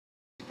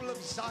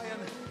Zion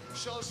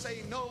shall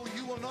say, no,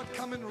 you will not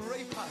come and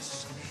rape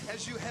us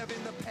as you have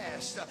in the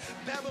past.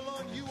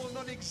 Babylon, you will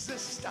not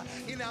exist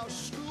in our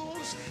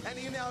schools and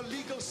in our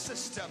legal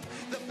system.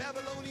 The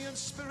Babylonian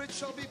spirit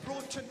shall be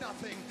brought to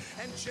nothing,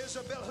 and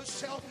Jezebel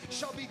herself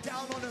shall be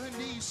down on her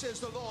knees, says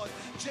the Lord.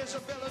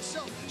 Jezebel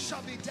herself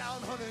shall be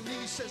down on her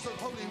knees, says the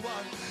Holy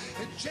One.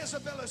 And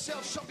Jezebel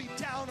herself shall be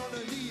down on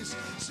her knees,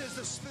 says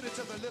the Spirit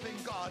of the living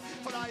God.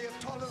 For I have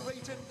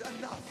tolerated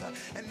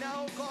enough. And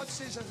now God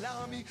says,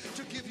 allow me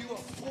to give you a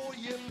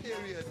 4-year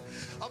period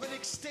of an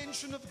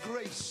extension of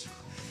grace.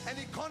 An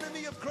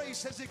economy of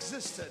grace has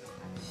existed.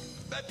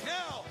 But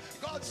now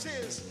God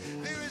says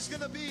there is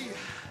going to be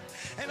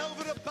an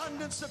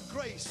overabundance of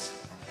grace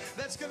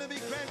that's going to be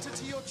granted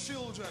to your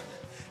children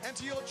and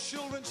to your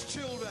children's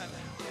children.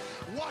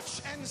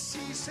 Watch and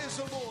see, says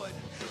the Lord.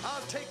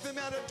 I'll take them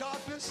out of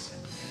darkness,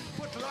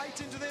 put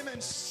light into them,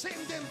 and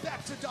send them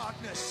back to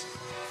darkness.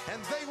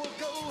 And they will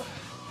go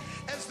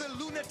as the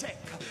lunatic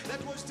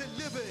that was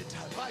delivered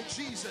by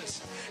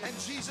Jesus. And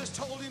Jesus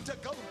told him to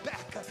go back.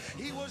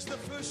 He was the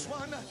first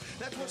one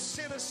that was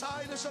set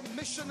aside as a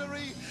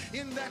missionary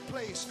in that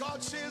place.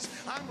 God says,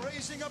 I'm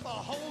raising up a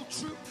whole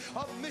troop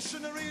of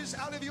missionaries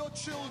out of your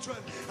children.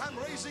 I'm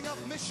raising up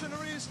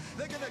missionaries.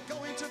 They're going to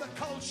go into the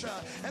culture,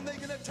 and they're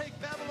going to take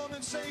Babylon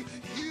and say,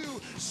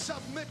 you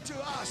submit to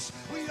us,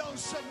 we don't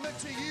submit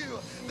to you.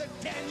 The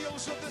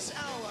Daniels of this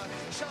hour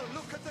shall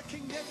look at the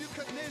King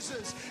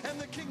Nebuchadnezzars and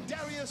the King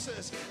Dariuses,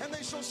 and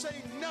they shall say,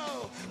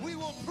 no, we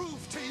will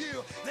prove to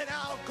you that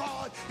our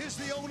God is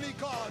the only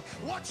God.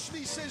 Watch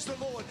me, says the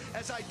Lord,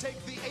 as I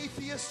take the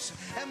atheists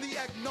and the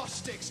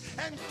agnostics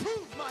and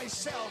prove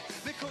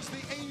myself, because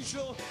the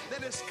angel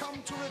that has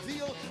come to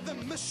reveal the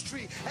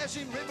mystery, as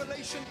in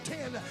Revelation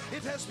 10,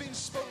 it has been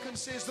spoken,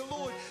 says the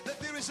Lord, that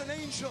there is an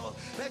angel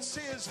that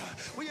says,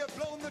 we have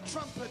blown the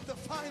trumpet, the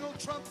final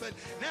trumpet.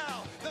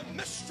 Now, the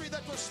mystery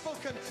that was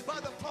spoken by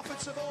the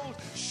prophets of old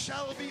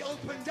shall be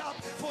opened up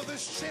for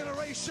this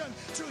generation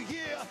to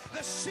hear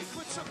the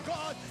secrets of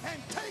God and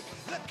take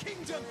the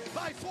kingdom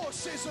by force,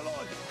 says the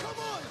Lord. Come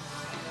on.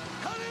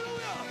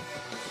 Hallelujah.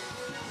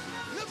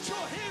 Lift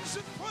your hands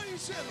and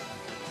praise him.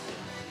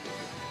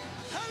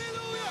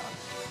 Hallelujah.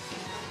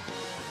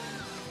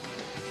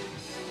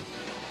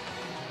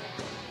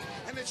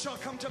 And it shall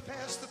come to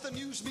pass that the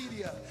news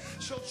media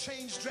shall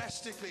change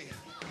drastically.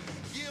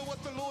 Hear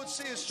what the Lord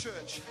says,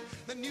 church.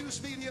 The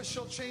news media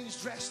shall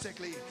change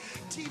drastically.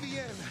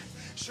 TVN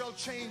shall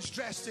change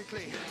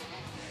drastically.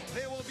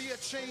 There will be a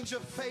change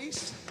of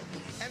face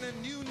and a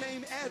new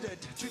name added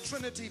to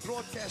Trinity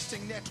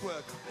Broadcasting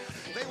Network.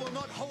 They will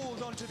not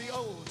hold on to the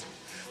old.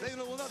 They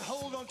will not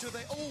hold on to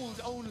the old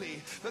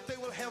only, but they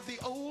will have the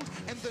old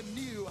and the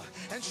new,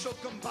 and shall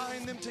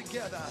combine them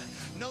together.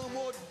 No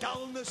more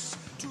dullness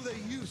to the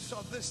youth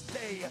of this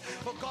day.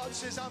 For God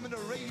says, I'm going to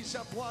raise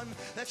up one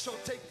that shall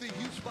take the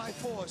youth by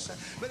force.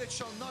 But it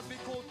shall not be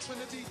called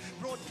Trinity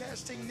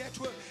Broadcasting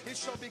Network. It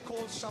shall be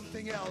called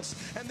something else.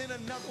 And then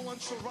another one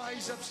shall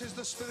rise up, says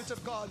the Spirit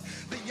of God.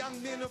 The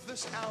young men of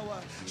this hour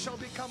shall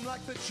become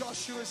like the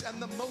Joshuas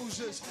and the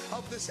Moses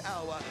of this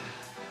hour.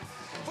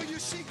 For you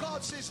see,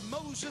 God says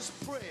Moses'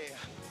 prayer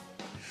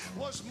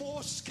was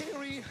more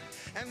scary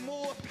and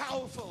more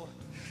powerful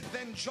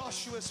than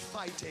Joshua's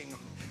fighting.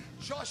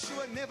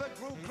 Joshua never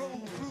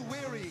grew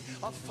weary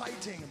of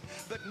fighting,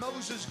 but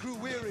Moses grew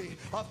weary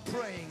of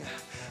praying.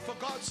 For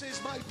God says,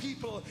 my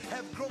people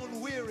have grown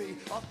weary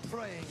of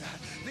praying.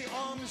 The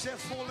arms have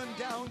fallen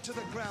down to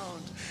the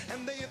ground,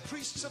 and the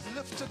priests have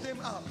lifted them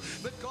up.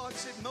 But God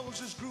said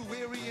Moses grew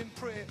weary in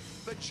prayer,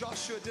 but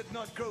Joshua did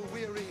not grow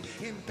weary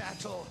in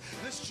battle.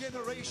 This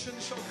generation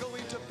shall go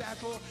into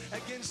battle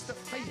against the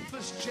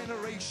faithless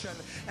generation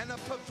and a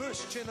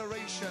perverse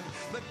generation.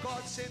 But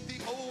God said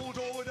the old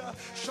order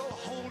shall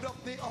hold up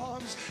their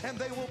arms, and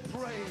they will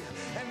pray.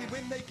 And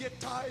when they get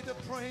tired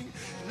of praying,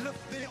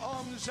 lift their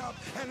arms up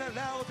and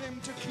allow them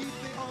to keep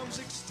their arms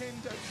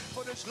extended.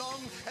 For as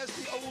long as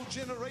the old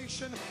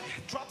generation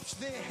drops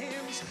their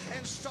hands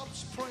and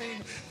stops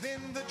praying, then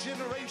the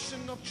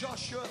generation of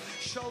Joshua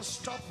shall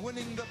stop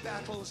winning the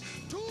battles.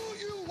 Do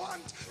you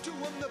want to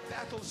win the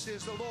battle,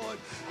 says the Lord?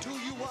 Do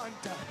you want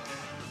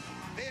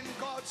Then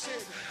God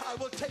said, I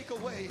will take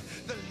away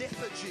the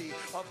lethargy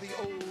of the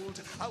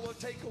old. I will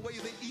take away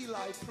the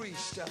Eli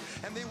priest,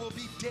 and there will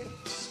be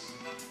deaths.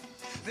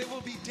 There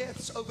will be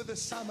deaths over the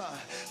summer.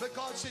 But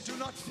God said, do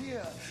not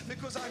fear,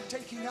 because I'm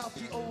taking out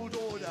the old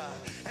order,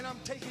 and I'm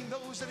taking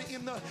those that are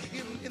in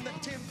the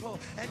temple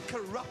and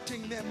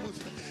corrupting them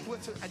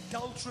with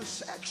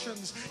adulterous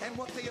actions. And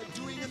what they are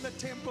doing in the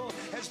temple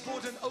has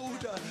brought an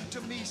odor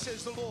to me,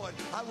 says the Lord.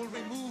 I will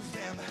remove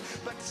them.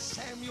 But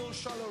Samuel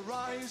shall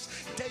arise,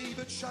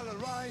 David shall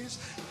arise,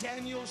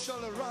 Daniel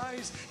shall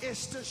arise,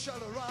 Esther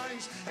shall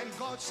arise. And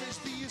God says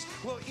these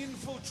will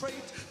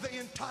infiltrate the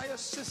entire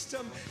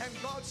system. And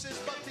God says,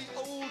 but the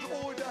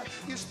old order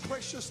is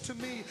precious to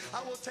me.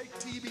 I will take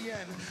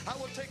TBN. I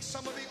will take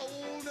some of the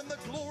old and the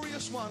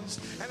glorious ones,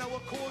 and I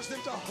will cause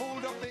them to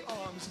hold up their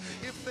arms.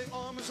 If the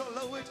arms are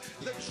lowered,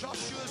 the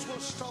Joshuas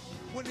will stop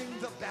winning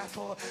the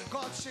battle.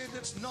 God said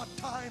it's not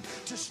time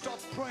to stop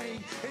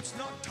praying. It's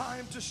not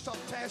time to stop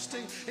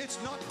fasting.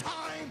 It's not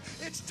time.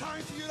 It's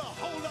time for you to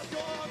hold up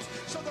your arms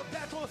so the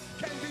battle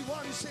can be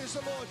won, says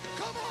the Lord.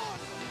 Come on!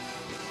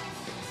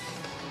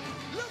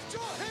 Lift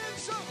your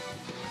hands up!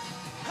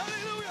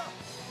 Hallelujah!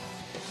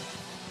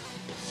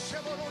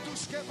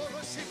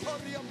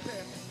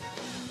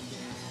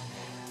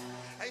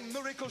 A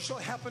miracle shall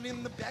happen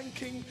in the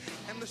banking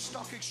and the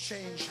stock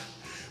exchange.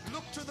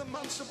 Look to the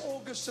months of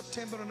August,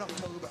 September, and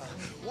October.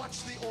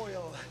 Watch the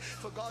oil.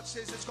 For God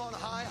says it's gone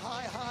high,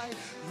 high, high,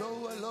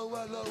 lower,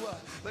 lower, lower.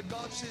 But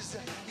God says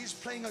that He's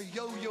playing a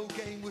yo-yo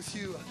game with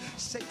you.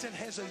 Satan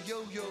has a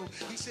yo-yo.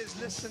 He says,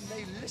 listen,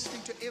 they're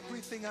listening to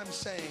everything I'm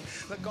saying.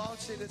 But God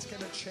said it's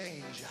going to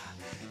change.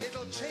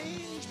 It'll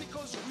change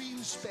because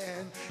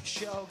Greenspan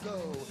shall go.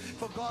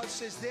 For God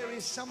says there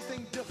is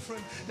something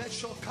different that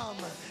shall come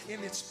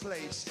in its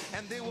place.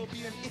 And there will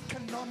be an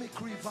economic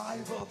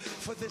revival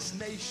for this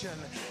nation.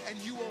 And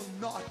you will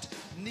not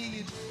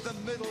need the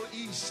Middle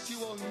East. You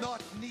will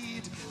not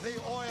need the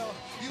oil.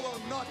 You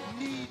will not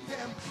need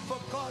them. For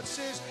God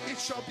says it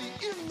shall be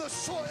in the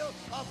soil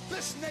of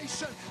this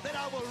nation that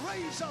I will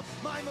raise up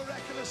my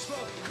miraculous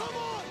flow. Come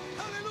on!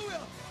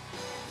 Hallelujah!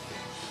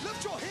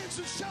 Lift your hands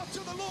and shout to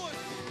the Lord.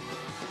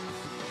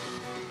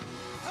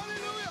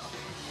 Hallelujah!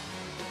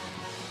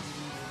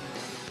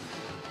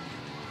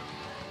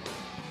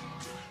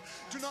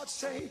 Do not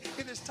say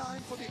it is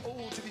time for the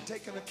old to be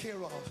taken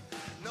care of.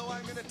 No,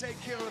 I'm going to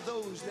take care of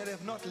those that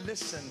have not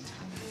listened.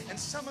 And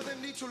some of them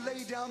need to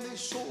lay down their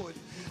sword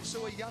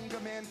so a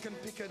younger man can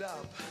pick it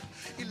up.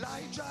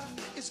 Elijah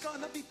is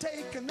going to be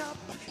taken up.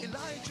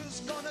 Elijah's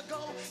going to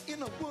go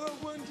in a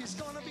whirlwind. He's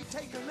going to be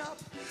taken up.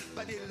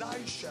 But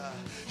Elisha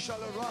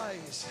shall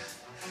arise.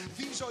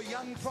 These are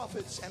young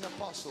prophets and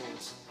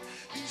apostles.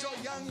 These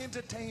are young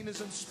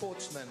entertainers and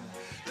sportsmen.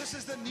 This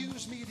is the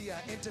news media,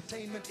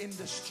 entertainment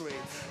industry,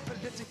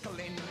 political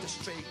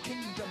industry,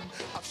 kingdom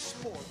of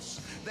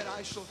sports that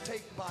I shall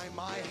take by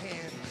my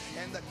hand,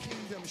 and the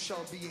kingdom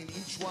shall be in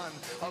each one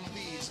of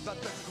these.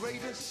 But the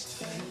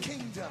greatest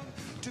kingdom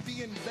to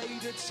be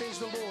invaded, says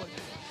the Lord,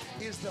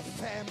 is the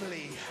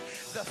family.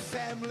 The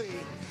family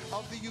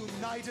of the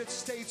United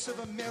States of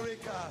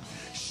America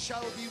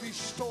shall be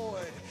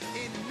restored.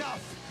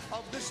 Enough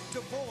of this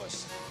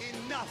divorce,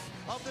 enough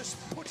of this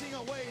putting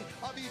away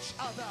of each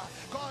other.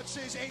 God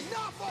says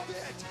enough of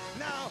it.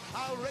 Now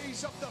I'll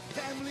raise up the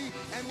family,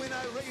 and when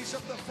I raise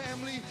up the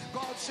family,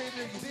 God said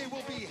there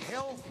will be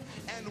health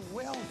and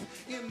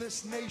wealth in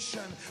this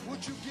nation.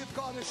 Would you give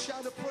God a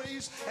shout of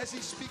praise as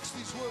He speaks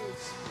these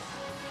words?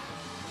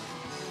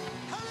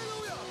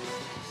 Hallelujah!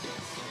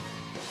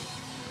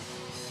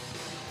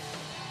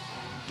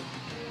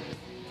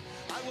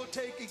 I will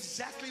take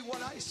exactly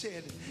what I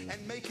said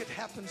and make it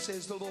happen,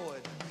 says the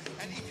Lord.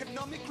 An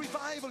economic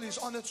revival is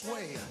on its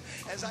way.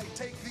 As I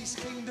take these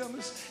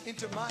kingdoms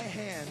into my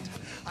hand,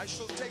 I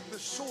shall take the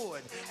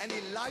sword, and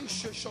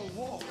Elisha shall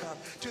walk up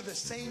to the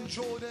same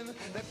Jordan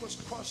that was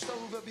crossed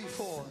over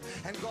before.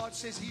 And God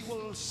says He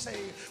will say,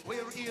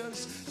 where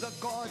is the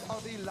God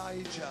of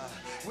Elijah?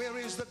 Where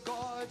is the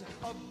God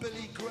of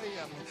Billy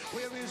Graham?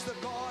 Where is the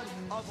God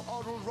of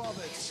Oral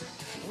Roberts?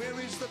 Where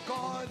is the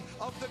God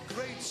of the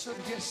greats of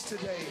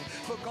yesterday?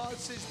 For God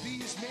says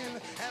these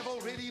men have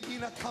already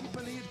been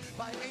accompanied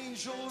by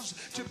angels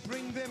to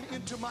bring them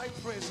into my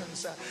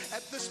presence.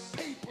 At this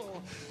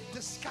papal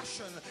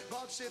discussion,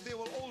 God said there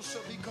will also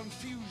be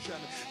confusion,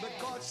 but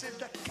God said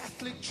the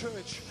Catholic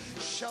Church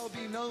shall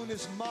be known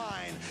as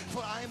mine,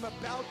 for I am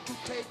about to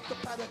take the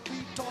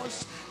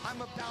Parakletos.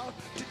 I'm about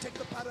to take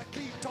the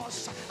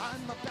Parakletos.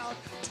 I'm about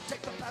to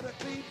take the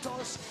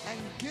Parakletos and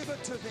give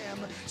it to them,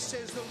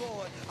 says the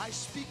Lord. I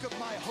speak of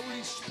my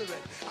Holy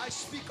Spirit. I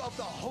speak of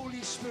the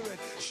Holy Spirit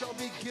shall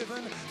be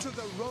given to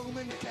the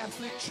Roman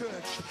Catholic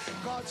Church.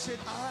 God said,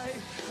 I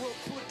will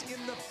put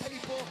in the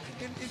papal,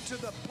 into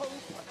the Pope,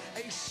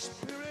 a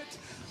spirit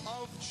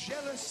of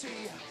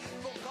jealousy.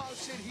 For God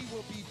said He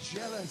will be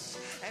jealous,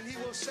 and He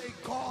will say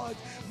God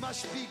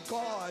must be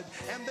God,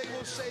 and they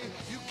will say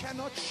you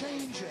cannot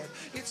change it.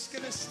 It's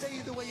going to stay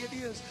the way it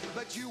is,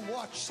 but you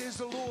watch, says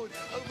the Lord,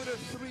 over the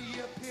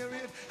 3-year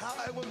period how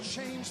I will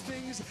change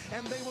things,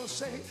 and they will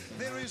say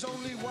there is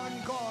only one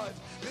God,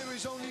 there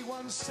is only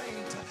one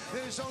saint,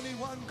 there is only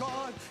one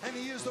God, and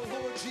He is the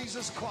Lord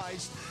Jesus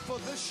Christ. For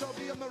this shall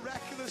be a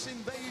miraculous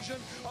invasion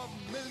of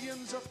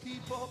millions of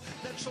people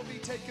that shall be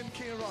taken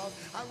care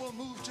of. I will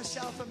move to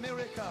South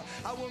America.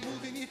 I will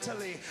move in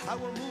Italy. I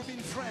will move in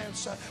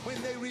France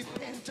when they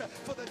repent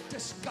for the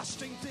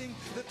disgusting thing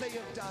that they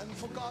have done.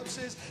 For God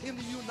says in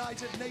the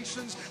United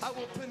Nations, I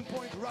will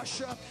pinpoint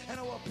Russia, and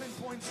I will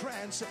pinpoint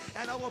France,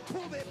 and I will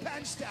pull their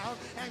pants down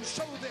and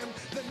show them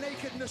the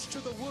nakedness to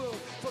the world,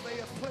 for they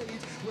have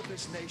played with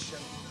this nation.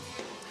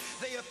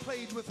 They have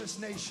played with this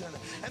nation,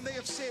 and they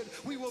have said,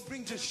 we will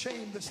bring to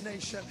shame this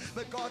nation.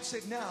 But God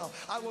said, now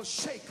I will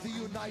shake the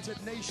United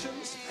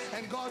Nations.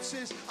 And God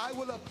says, I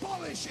will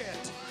abolish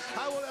it.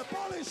 I will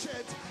abolish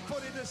it, for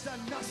it has done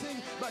nothing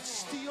but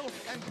steal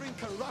and bring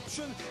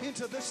corruption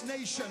into this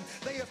nation.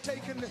 They have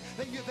taken,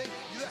 the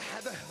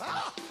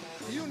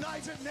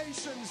United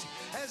Nations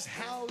has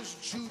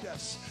housed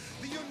Judas.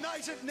 The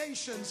United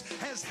Nations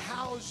has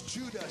housed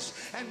Judas.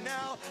 And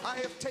now I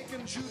have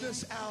taken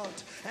Judas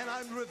out, and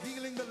I'm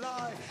revealing the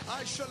lie.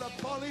 I shall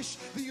abolish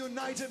the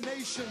United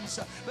Nations.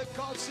 But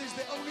God says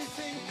the only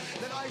thing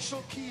that I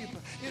shall keep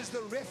is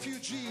the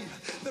refugee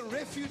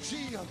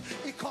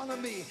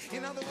economy.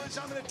 In other words,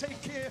 I'm going to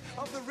take care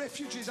of the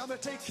refugees. I'm going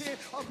to take care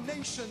of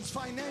nations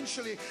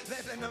financially.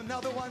 And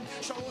another one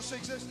shall also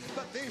exist,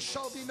 but there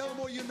shall be no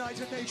more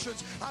United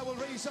Nations. I will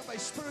raise up a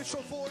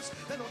spiritual force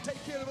that will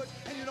take care of it.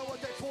 And you know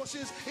what that force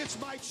is? It's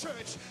my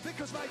church,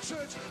 because my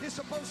church is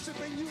supposed to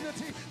bring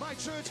unity. My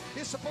church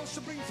is supposed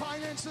to bring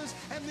finances,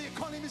 and the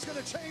economy is going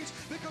to change,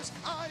 because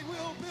I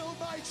will build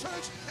my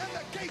church, and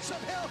the gates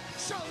of hell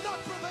shall not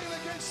prevail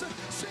against it,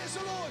 says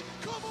the Lord.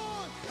 Come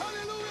on,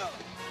 hallelujah.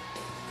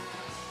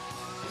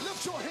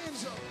 Lift your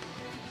hands up.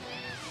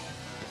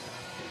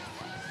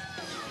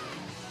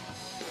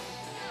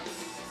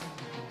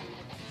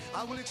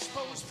 I will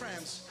expose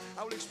France.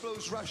 I will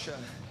expose Russia.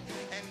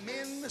 And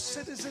men, the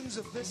citizens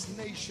of this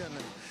nation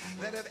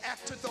that have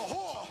acted the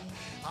whore,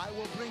 I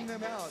will bring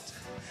them out.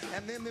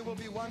 And then there will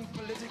be one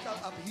political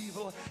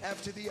upheaval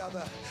after the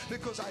other,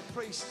 because I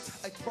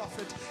placed a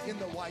prophet in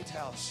the White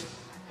House.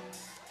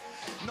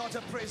 Not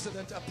a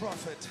president, a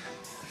prophet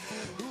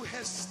who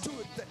has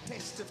stood the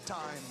test of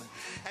time,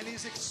 and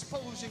he's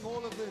exposing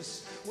all of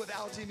this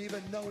without him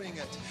even knowing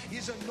it.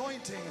 His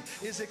anointing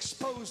is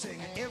exposing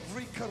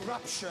every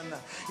corruption.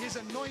 His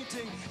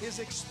anointing is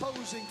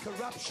exposing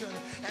corruption,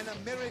 and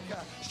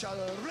America shall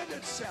rid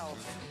itself,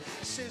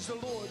 says the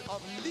Lord,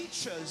 of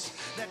leeches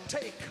that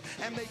take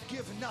and they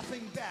give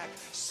nothing back.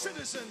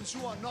 Citizens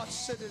who are not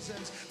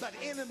citizens, but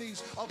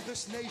enemies of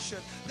this nation.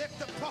 Let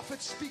the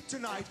prophet speak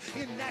tonight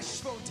in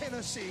Nashville,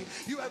 Tennessee.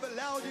 You have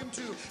allowed him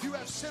to. You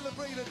have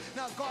celebrated.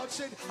 Now God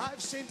said,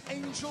 I've sent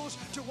angels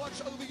to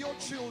watch over your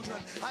children.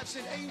 I've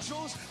sent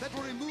angels that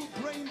will remove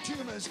brain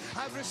tumors.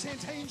 I've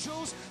sent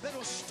angels that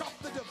will stop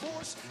the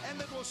divorce and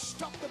that will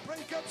stop the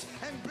breakups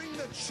and bring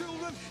the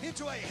children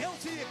into a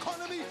healthy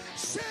economy,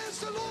 says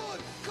the Lord.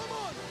 Come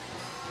on.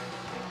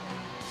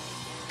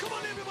 Come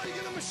on, everybody,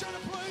 give him a shout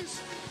of praise.